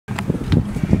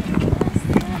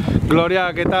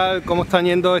Gloria, ¿qué tal? ¿Cómo están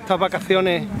yendo estas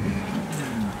vacaciones?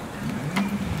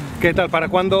 ¿Qué tal? ¿Para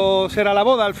cuándo será la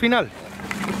boda al final?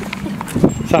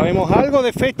 ¿Sabemos algo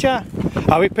de fecha?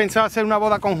 ¿Habéis pensado hacer una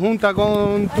boda conjunta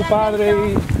con tu padre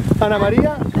y Ana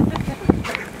María?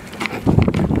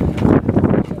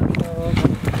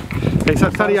 Esa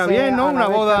estaría bien, ¿no? Una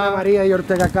boda... Ana María y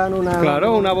Ortega Cano,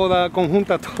 Claro, una boda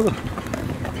conjunta todo.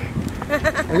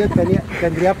 Oye,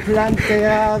 ¿tendrías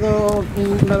planteado,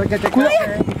 una vez que te cases,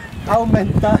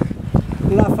 aumentar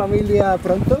la familia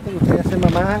pronto? ¿Te gustaría ser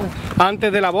mamá?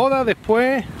 Antes de la boda,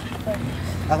 después...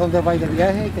 ¿A dónde vais de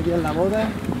viaje? ¿Qué día es la boda?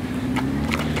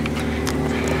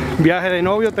 ¿Viaje de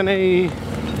novio tenéis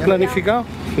planificado?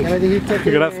 Ya me dijiste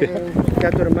que, Gracias. Que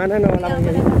a tu hermana no la vais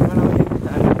a invitar.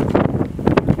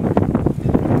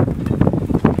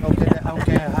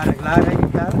 Aunque arreglarais y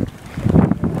tal.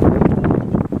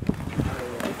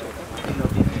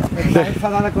 ¿Estás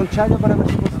enfadada con Chayo para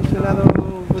haberse posicionado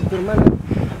con tu hermana?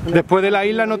 Después de la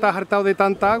isla, ¿no te has hartado de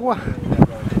tanta agua?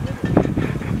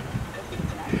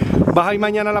 ¿Vas a ir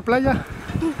mañana a la playa?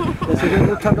 ¿Te siguen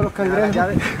gustando los cangrejos?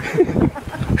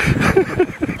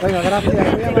 Venga, gracias.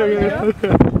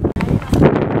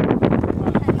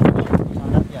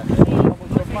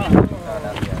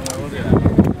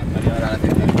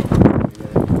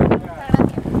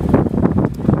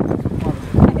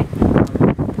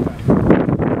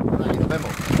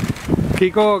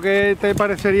 Kiko, ¿qué te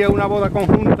parecería una boda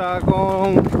conjunta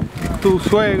con tu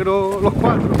suegro, los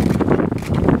cuatro?